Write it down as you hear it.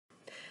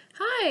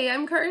Hi,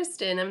 I'm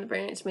Kirsten. I'm the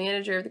branch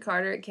manager of the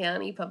Carteret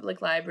County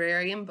Public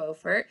Library in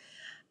Beaufort.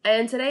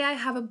 And today I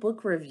have a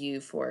book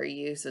review for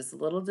you. So it's a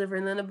little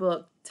different than a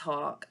book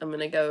talk. I'm going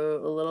to go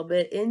a little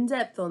bit in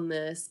depth on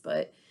this,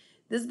 but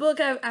this book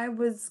I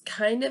was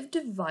kind of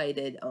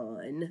divided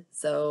on.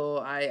 So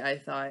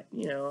I thought,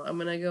 I'm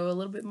going to go a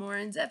little bit more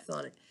in depth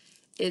on it.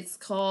 It's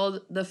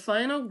called The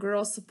Final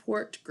Girl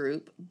Support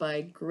Group by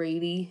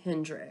Grady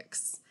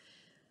Hendrix.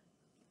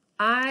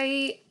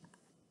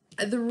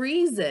 The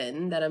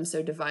reason that I'm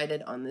so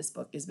divided on this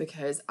book is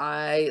because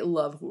I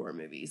love horror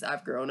movies.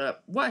 I've grown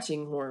up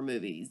watching horror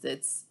movies.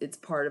 It's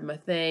part of my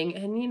thing,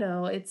 and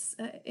it's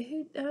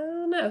I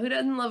don't know who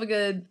doesn't love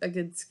a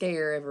good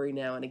scare every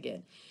now and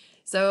again.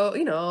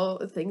 So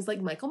things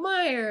like Michael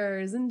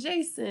Myers and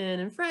Jason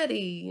and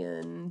Freddy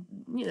and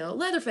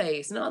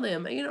Leatherface and all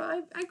them.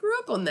 I grew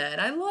up on that.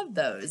 I love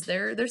those.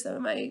 They're some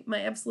of my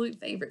absolute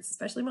favorites,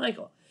 especially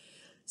Michael.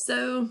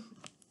 So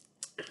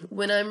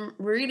when I'm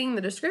reading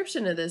the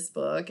description of this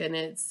book, and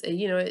it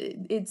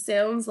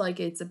sounds like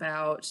it's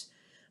about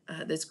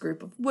this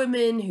group of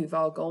women who've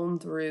all gone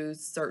through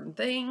certain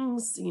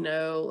things,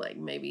 like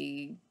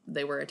maybe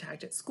they were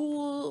attacked at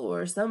school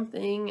or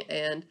something,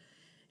 and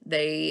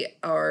they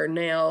are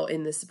now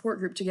in this support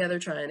group together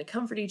trying to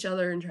comfort each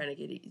other and trying to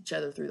get each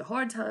other through the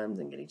hard times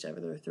and get each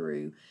other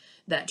through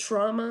that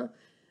trauma.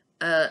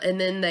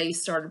 And then they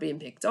started being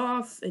picked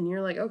off, and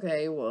you're like,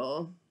 okay,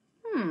 well,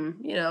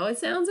 it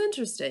sounds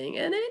interesting.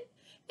 And it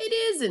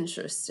is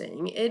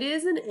interesting. It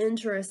is an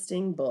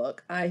interesting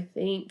book. I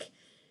think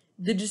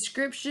the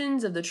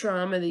descriptions of the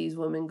trauma these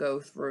women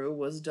go through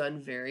was done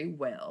very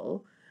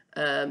well.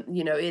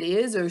 It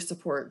is a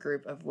support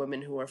group of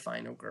women who are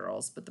final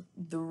girls, but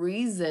the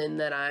reason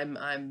that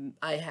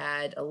I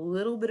had a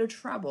little bit of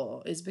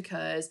trouble is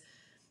because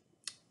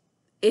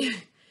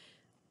it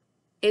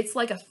it's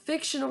like a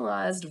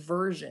fictionalized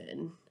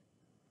version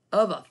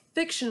of a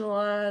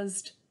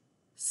fictionalized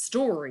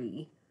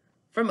story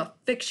from a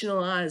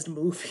fictionalized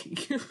movie.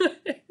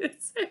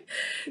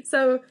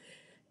 So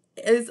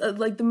it's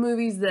like the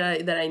movies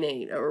that I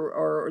named,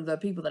 or the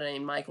people that I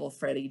named, Michael,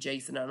 Freddy,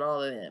 Jason, and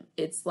all of them.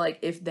 It's like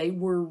if they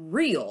were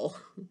real,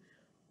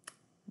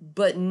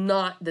 but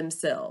not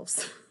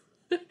themselves.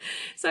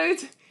 So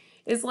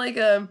it's like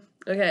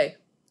okay,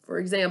 for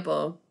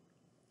example,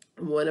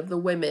 one of the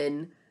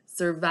women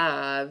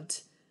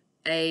survived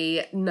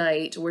a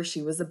night where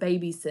she was a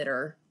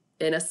babysitter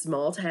in a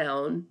small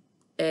town,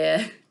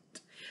 and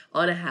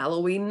on a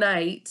Halloween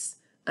night,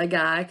 a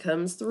guy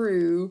comes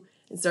through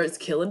and starts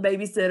killing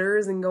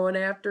babysitters and going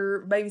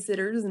after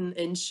babysitters,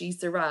 and she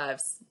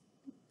survives.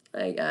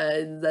 Like,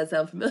 does that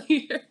sound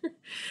familiar?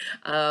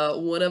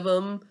 One of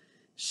them,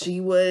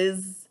 she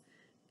was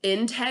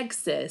in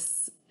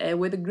Texas and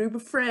with a group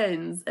of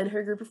friends, and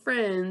her group of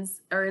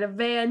friends are in a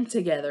van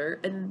together,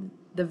 and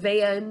the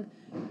van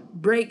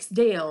breaks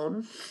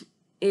down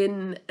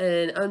in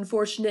an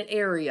unfortunate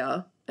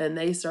area, and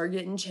they start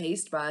getting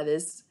chased by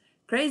this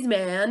crazy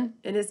man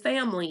and his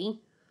family.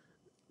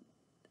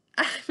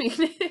 I mean,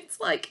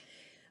 it's like,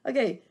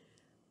 okay,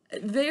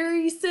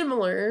 very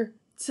similar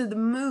to the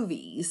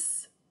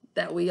movies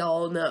that we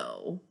all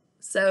know.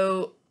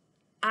 So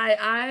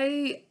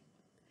I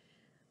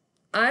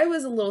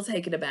was a little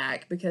taken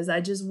aback because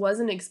I just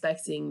wasn't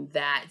expecting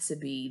that to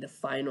be the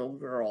final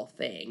girl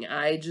thing.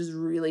 I just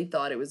really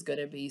thought it was going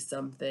to be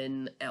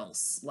something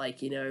else.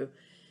 Like,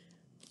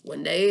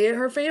 one day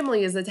her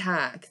family is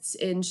attacked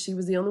and she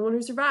was the only one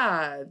who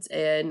survived,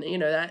 and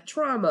that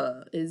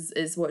trauma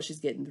is what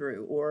she's getting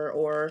through,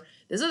 or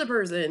this other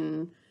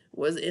person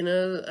was in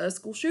a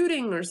school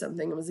shooting or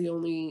something and was the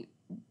only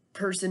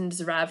person to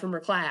survive from her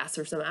class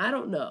or something. I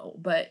don't know,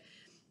 but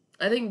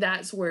I think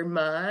that's where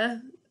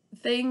my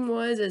thing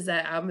was, is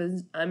that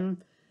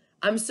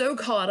I'm so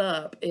caught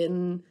up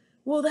in,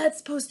 well, that's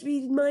supposed to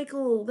be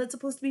Michael, that's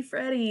supposed to be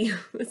Freddy,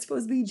 that's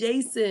supposed to be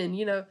Jason,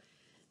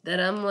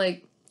 that I'm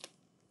like,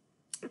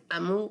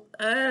 so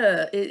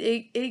I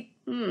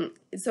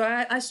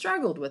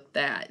struggled with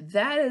that.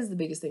 That is the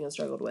biggest thing I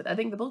struggled with. I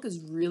think the book is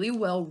really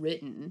well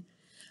written.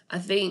 I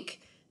think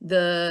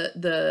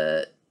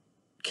the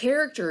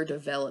character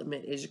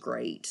development is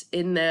great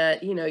in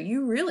that,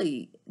 you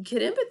really can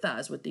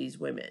empathize with these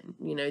women.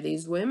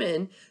 These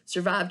women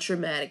survived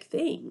traumatic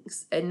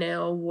things, and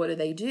now what do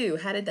they do?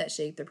 How did that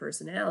shape their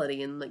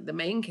personality? And like the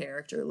main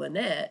character,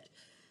 Lynette,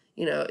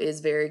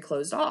 is very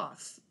closed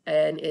off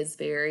and is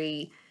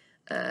very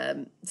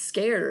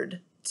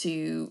scared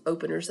to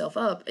open herself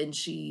up, and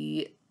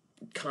she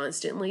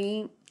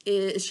constantly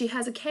she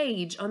has a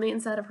cage on the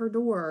inside of her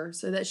door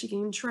so that she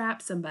can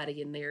trap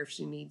somebody in there if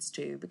she needs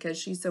to, because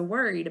she's so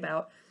worried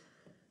about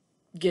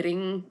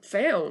getting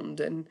found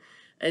and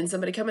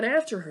somebody coming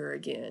after her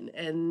again.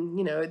 And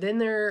then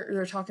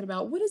they're talking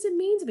about, what does it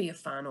mean to be a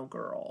final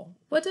girl?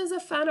 What does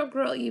a final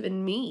girl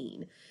even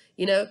mean?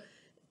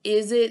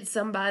 Is it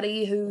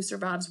somebody who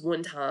survives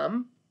one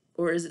time,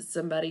 or is it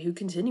somebody who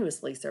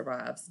continuously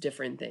survives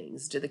different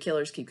things? Do the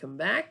killers keep coming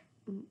back?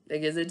 I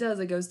guess it does.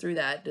 It goes through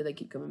that. Do they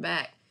keep coming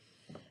back?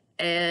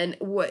 And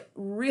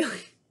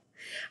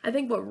I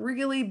think what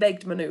really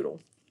baked my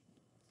noodle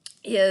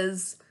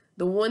is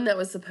the one that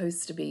was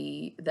supposed to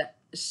be that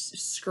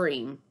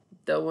Scream,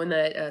 the one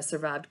that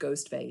survived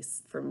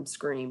Ghostface from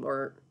Scream,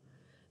 or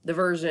the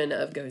version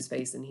of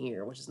Ghostface in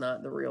here, which is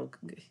not the real,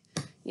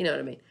 you know what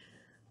I mean.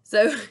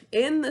 So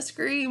in the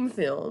Scream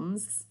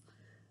films,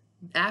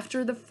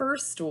 after the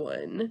first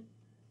one,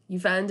 you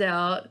find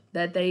out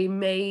that they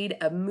made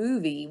a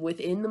movie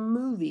within the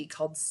movie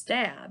called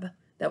Stab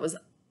that was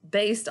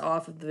based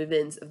off of the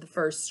events of the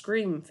first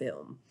Scream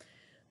film.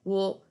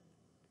 Well,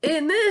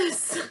 in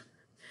this,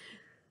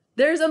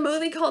 there's a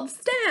movie called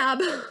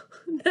Stab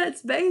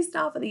that's based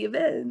off of the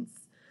events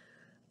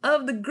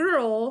of the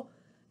girl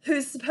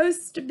who's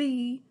supposed to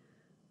be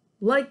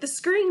like the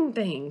Scream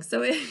thing.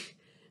 So it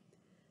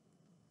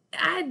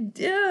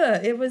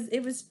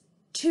was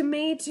to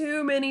me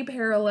too many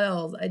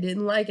parallels. I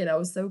didn't like it. I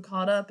was so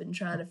caught up in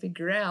trying to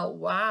figure out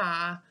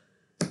why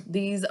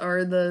these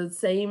are the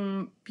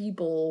same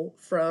people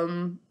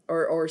from,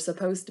 or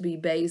supposed to be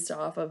based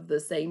off of the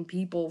same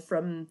people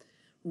from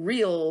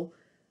real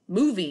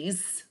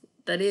movies,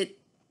 that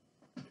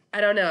I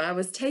don't know, I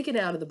was taken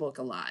out of the book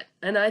a lot.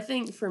 And I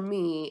think for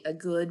me, a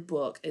good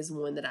book is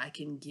one that I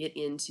can get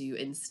into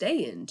and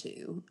stay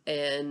into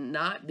and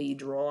not be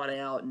drawn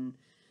out and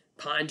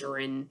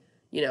pondering,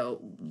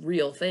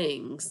 real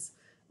things.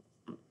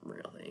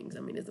 Real things, I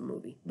mean, it's a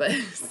movie, but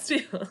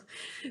still.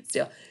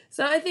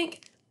 So I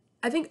think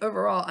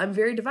overall I'm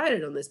very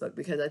divided on this book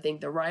because I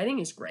think the writing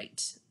is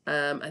great.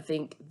 I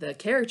think the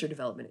character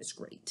development is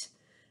great.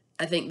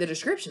 I think the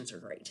descriptions are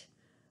great.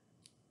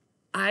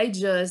 I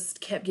just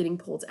kept getting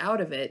pulled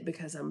out of it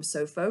because I'm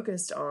so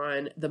focused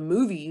on the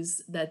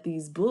movies that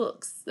this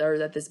book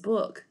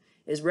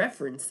is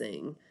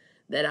referencing,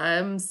 that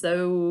I'm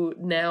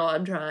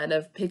trying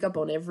to pick up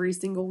on every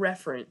single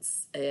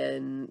reference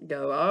and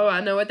go, oh, I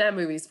know what that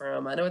movie's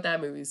from. I know what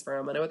that movie's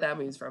from. I know what that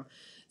movie's from.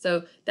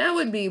 So that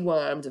would be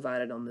why I'm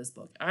divided on this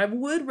book. I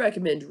would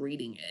recommend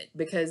reading it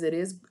because it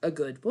is a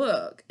good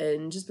book.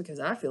 And just because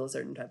I feel a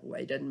certain type of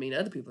way doesn't mean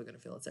other people are going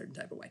to feel a certain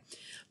type of way.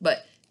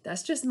 But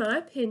that's just my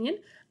opinion.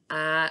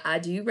 I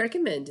do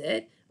recommend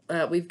it.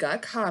 We've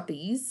got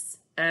copies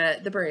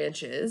at the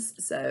branches,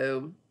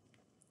 so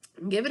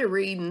give it a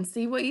read and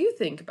see what you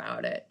think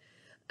about it.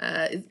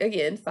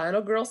 Again,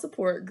 Final Girl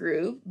Support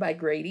Group by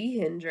Grady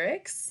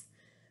Hendrix.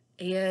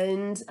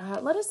 And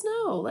let us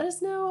know. Let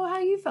us know how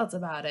you felt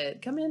about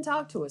it. Come in and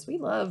talk to us. We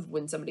love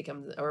when somebody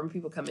comes, or when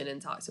people come in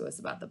and talk to us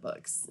about the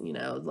books.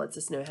 Lets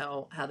us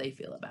know how they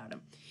feel about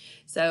them.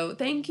 So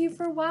thank you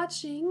for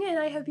watching, and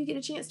I hope you get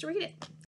a chance to read it.